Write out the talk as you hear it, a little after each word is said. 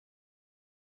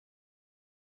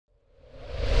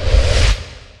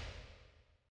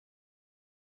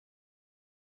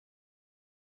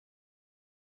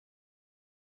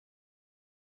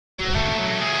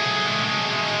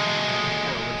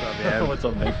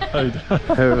What's up, man? How you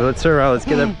doing? Let's turn around.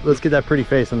 Let's get that pretty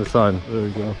face in the sun. There we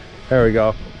go. There we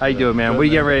go. How you doing, man? Good, what are you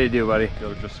man. getting ready to do, buddy?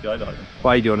 Go just skydiving.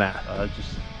 Why are you doing that?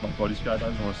 Just my buddy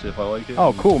skydiving. I want to see if I like it.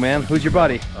 Oh, cool, man. Who's your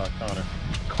buddy? Connor.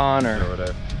 Connor. Over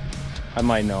there. I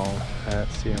might know him. I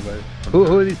don't see anybody.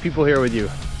 Who are these people here with you?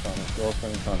 Connor's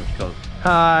girlfriend and Connor's cousin.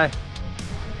 Hi.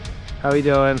 How are you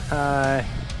doing? Hi.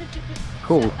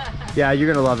 Cool. Yeah,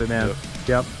 you're gonna love it, man.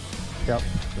 Yep. Been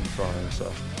trying,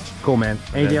 so. Cool, man.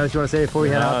 Anything else you want to say before we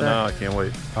head out there? No, I can't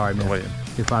wait. All right, man. I'm waiting.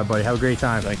 Goodbye, buddy. Have a great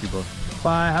time. Thank you, bro.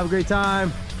 Bye. Have a great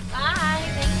time. Bye.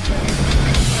 Thank you.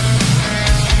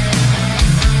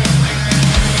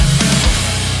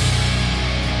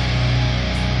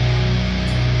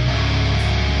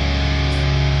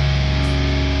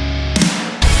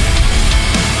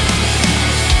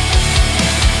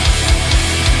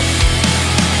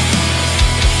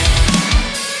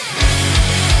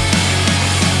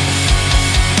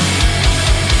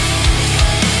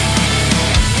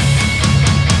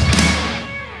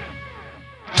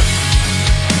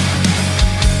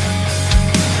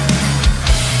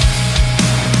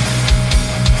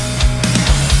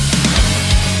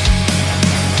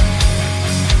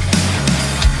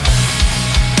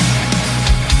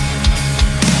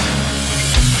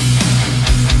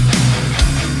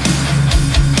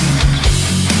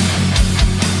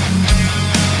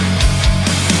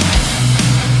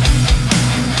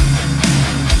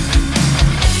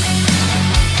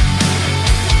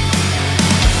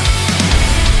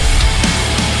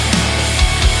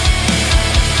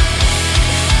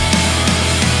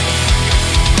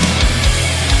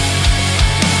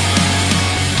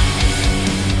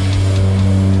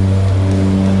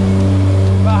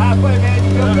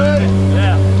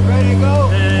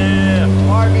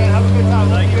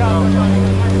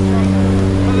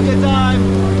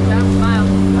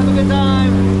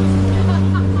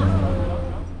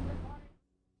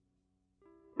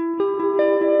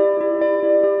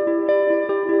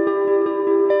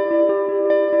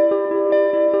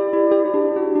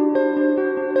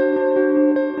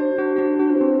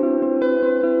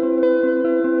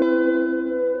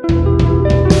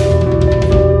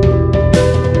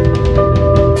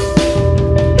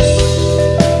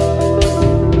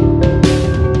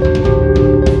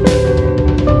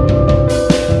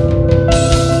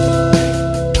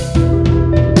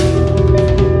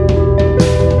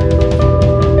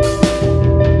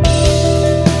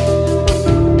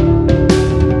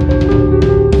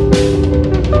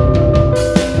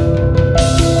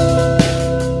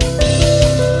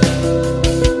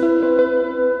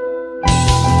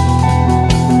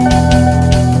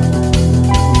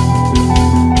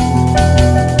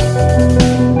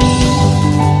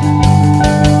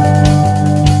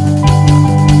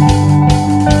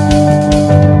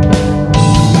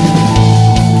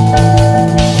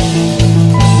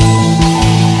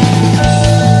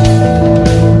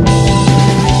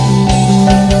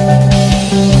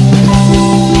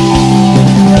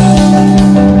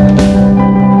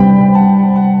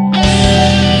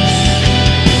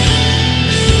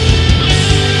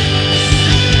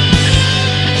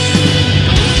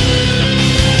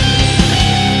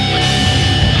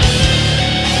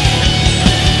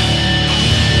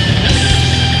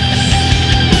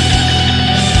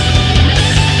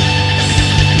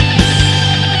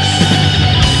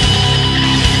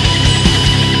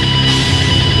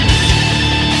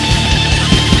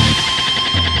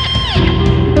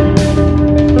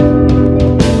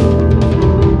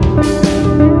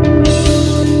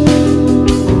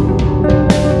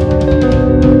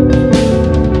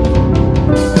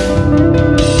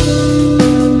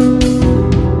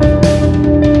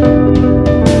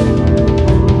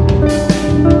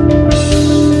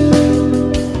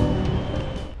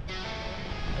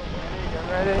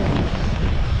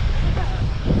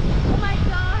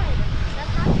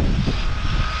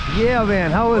 Yeah,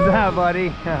 man. How was that, buddy?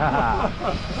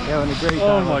 Having a great time.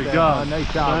 Oh my God.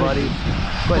 Nice job, buddy.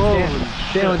 But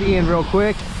stand with Ian real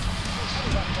quick.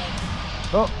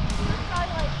 Oh,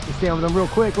 you stand with him real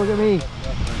quick. Look at me.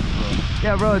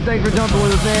 Yeah, brother. Thanks for jumping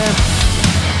with us, man.